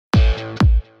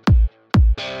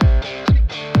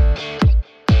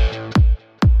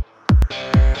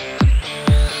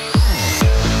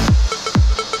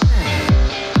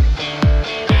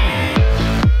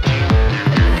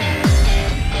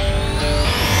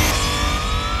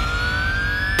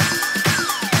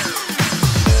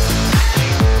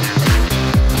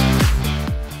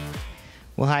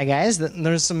Hi guys,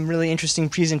 there's some really interesting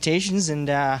presentations, and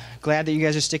glad that you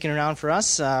guys are sticking around for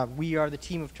us. We are the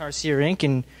team of Tarsier Inc.,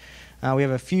 and we have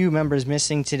a few members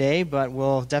missing today, but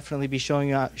we'll definitely be showing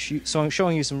you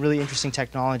some really interesting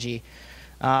technology.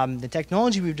 The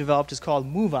technology we've developed is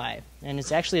called MoveEye, and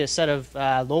it's actually a set of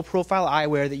low-profile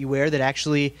eyewear that you wear that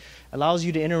actually allows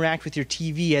you to interact with your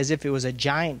TV as if it was a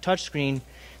giant touchscreen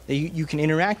that you can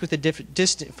interact with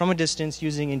from a distance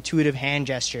using intuitive hand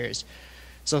gestures.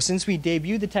 So since we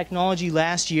debuted the technology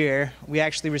last year, we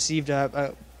actually received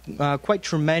a quite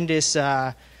tremendous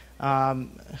we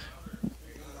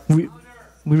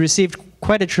received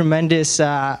quite a tremendous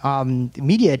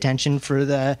media attention for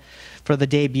the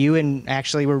debut, and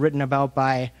actually were written about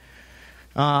by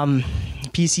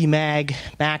PC Mag,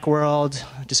 Macworld,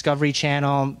 Discovery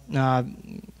Channel,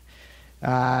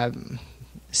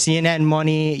 CNN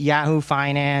Money, Yahoo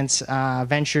Finance,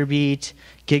 VentureBeat,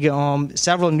 GigaOM,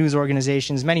 several news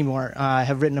organizations, many more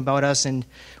have written about us, and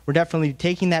we're definitely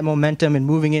taking that momentum and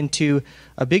moving into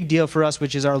a big deal for us,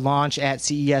 which is our launch at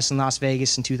CES in Las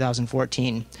Vegas in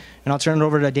 2014. And I'll turn it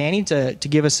over to Danny to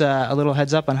give us a little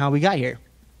heads up on how we got here.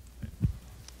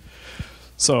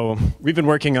 So we've been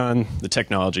working on the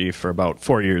technology for about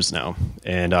 4 years now,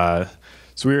 and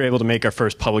so we were able to make our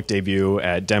first public debut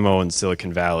at Demo in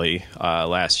Silicon Valley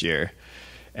last year,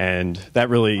 and that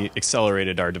really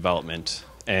accelerated our development.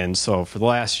 And so for the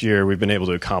last year, we've been able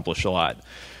to accomplish a lot.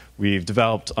 We've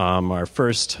developed our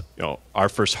first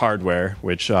hardware,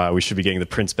 which we should be getting the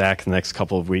prints back in the next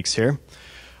couple of weeks here.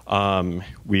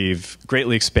 We've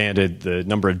greatly expanded the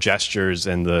number of gestures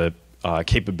and the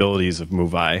capabilities of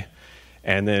MoveEye.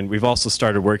 And then we've also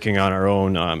started working on our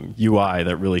own UI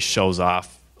that really shows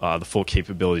off the full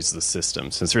capabilities of the system,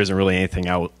 since there isn't really anything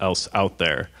else out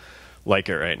there like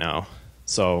it right now.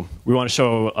 So we want to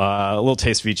show a little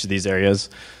taste of each of these areas.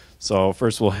 So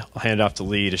first we'll hand it off to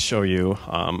Lee to show you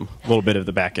a little bit of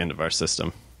the back end of our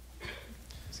system.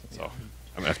 So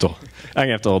I'm going to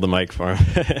have to hold the mic for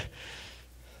him.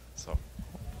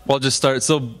 Well, I'll just start.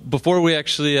 So before we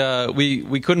actually,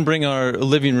 we couldn't bring our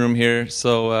living room here,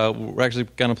 so we're actually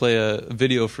going to play a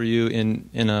video for you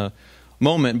in a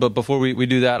moment. But before we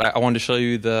do that, I wanted to show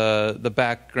you the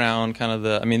background, kind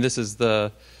of I mean, this is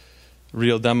the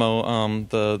real demo,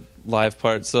 the live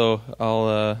part. So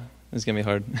it's going to be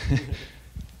hard.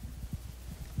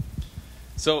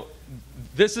 So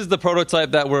this is the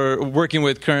prototype that we're working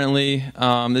with currently.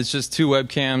 It's just 2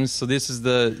 webcams. So this is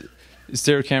the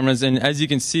stereo cameras, and as you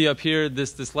can see up here,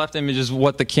 this left image is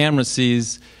what the camera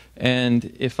sees.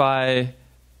 And if I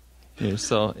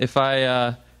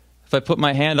put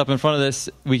my hand up in front of this,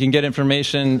 we can get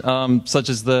information such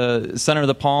as the center of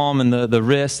the palm and the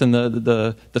wrist and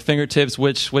the fingertips,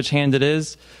 which hand it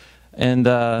is. And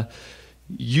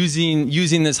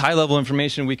using this high-level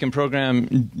information, we can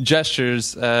program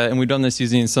gestures, and we've done this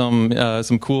using some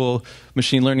cool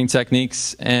machine learning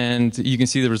techniques. And you can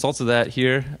see the results of that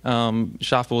here.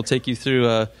 Shafa will take you through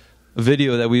a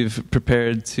video that we've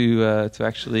prepared to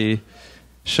actually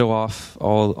show off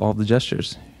all the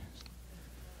gestures.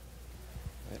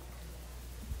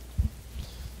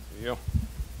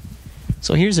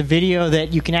 So here's a video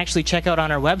that you can actually check out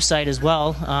on our website as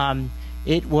well.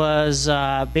 It was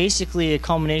basically a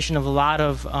culmination of a lot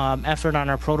of effort on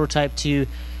our prototype to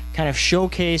kind of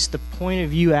showcase the point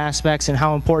of view aspects and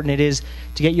how important it is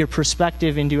to get your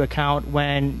perspective into account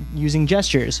when using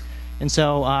gestures. And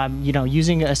so, you know,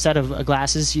 using a set of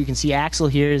glasses, you can see Axel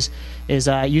here is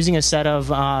using a set of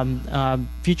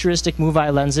futuristic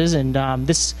MoveEye lenses, and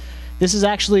this is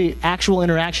actually actual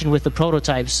interaction with the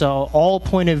prototype. So all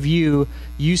point of view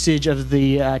usage of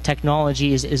the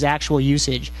technology is actual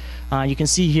usage. You can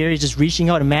see here he's just reaching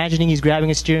out, imagining he's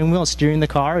grabbing a steering wheel, steering the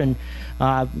car, and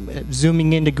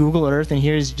zooming into Google Earth, and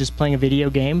here he's just playing a video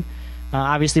game.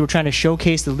 Obviously, we're trying to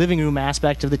showcase the living room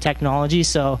aspect of the technology,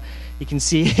 so you can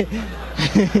see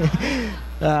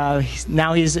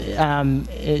now he's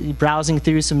browsing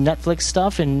through some Netflix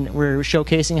stuff, and we're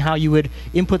showcasing how you would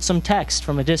input some text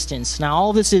from a distance. Now,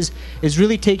 all this is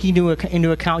really taking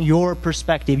into account your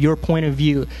perspective, your point of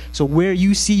view. So where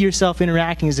you see yourself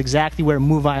interacting is exactly where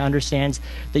MoveEye understands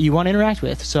that you want to interact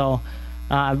with. So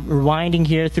rewinding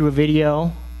here through a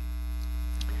video.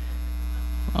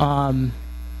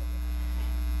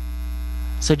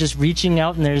 So just reaching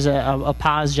out, and there's a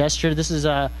pause gesture. This is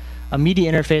a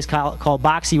media interface called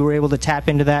Boxy. We're able to tap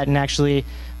into that and actually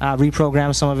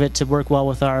reprogram some of it to work well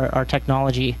with our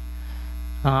technology.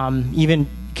 Even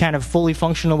kind of fully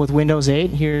functional with Windows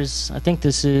 8. I think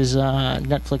this is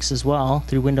Netflix as well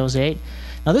through Windows 8.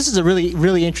 Now this is a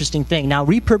really interesting thing. Now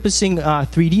repurposing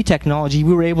 3D technology,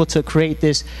 we were able to create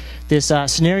this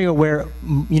scenario where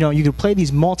you could play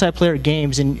these multiplayer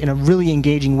games in a really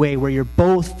engaging way, where you're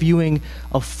both viewing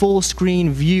a full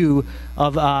screen view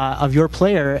of your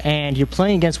player, and you're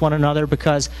playing against one another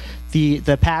because the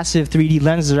passive 3D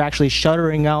lenses are actually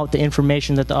shuttering out the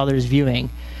information that the other is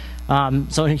viewing.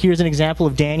 So here's an example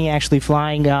of Danny actually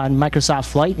flying on Microsoft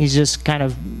Flight. He's just kind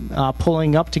of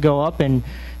pulling up to go up and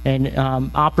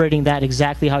operating that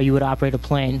exactly how you would operate a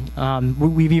plane.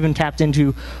 We've even tapped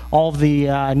into all of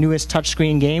the newest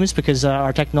touchscreen games because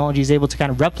our technology is able to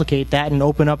kind of replicate that and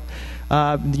open up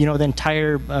the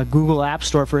entire Google App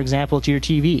Store, for example, to your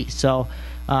TV. So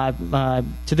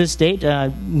to this date,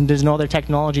 there's no other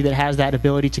technology that has that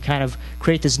ability to kind of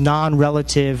create this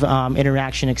non-relative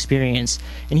interaction experience.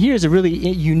 And here's a really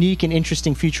unique and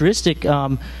interesting futuristic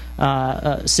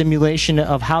simulation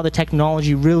of how the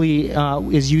technology really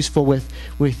is useful with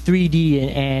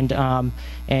 3D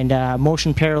and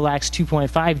motion parallax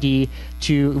 2.5D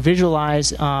to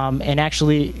visualize and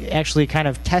actually kind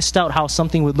of test out how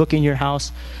something would look in your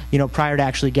house, prior to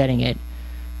actually getting it.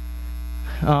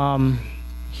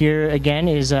 Here again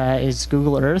is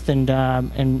Google Earth and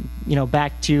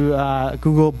back to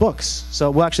Google Books. So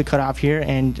we'll actually cut off here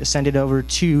and send it over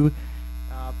to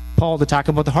Paul to talk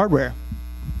about the hardware.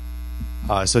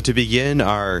 So to begin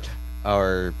our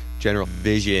general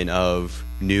vision of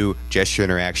new gesture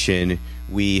interaction,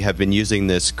 we have been using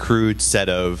this crude set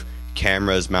of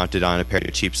cameras mounted on a pair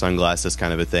of cheap sunglasses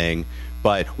kind of a thing.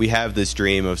 But we have this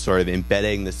dream of sort of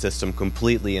embedding the system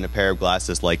completely in a pair of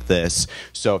glasses like this.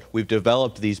 So we've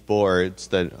developed these boards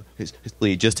that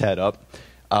Lee just had up.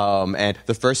 And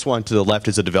the first one to the left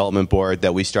is a development board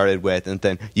that we started with. And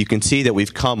then you can see that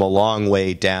we've come a long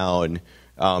way down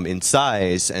in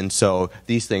size. And so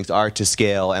these things are to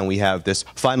scale. And we have this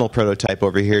final prototype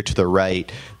over here to the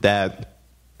right that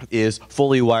is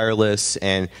fully wireless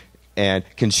and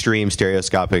can stream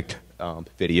stereoscopic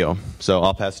video. So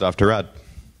I'll pass it off to Rod.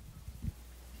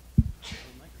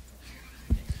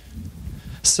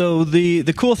 So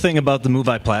the cool thing about the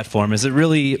MoveEye platform is it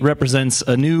really represents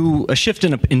a shift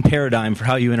in paradigm for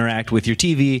how you interact with your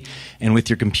TV and with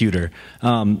your computer.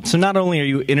 So not only are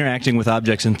you interacting with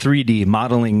objects in 3D,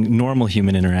 modeling normal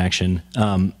human interaction,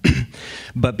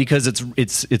 but because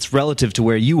it's relative to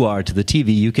where you are to the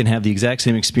TV, you can have the exact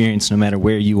same experience no matter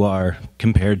where you are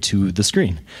compared to the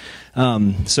screen.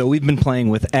 So we've been playing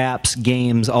with apps,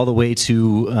 games, all the way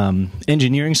to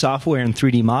engineering software and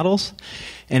 3D models.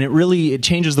 And it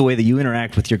changes the way that you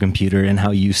interact with your computer and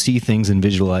how you see things and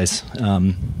visualize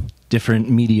different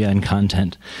media and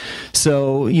content.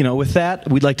 So, with that,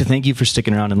 we'd like to thank you for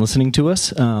sticking around and listening to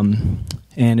us.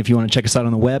 And if you want to check us out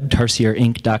on the web,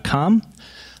 tarsierinc.com.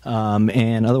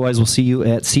 And otherwise, we'll see you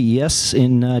at CES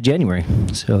in January.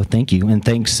 So thank you. And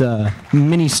thanks,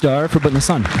 Ministar, for putting this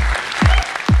on.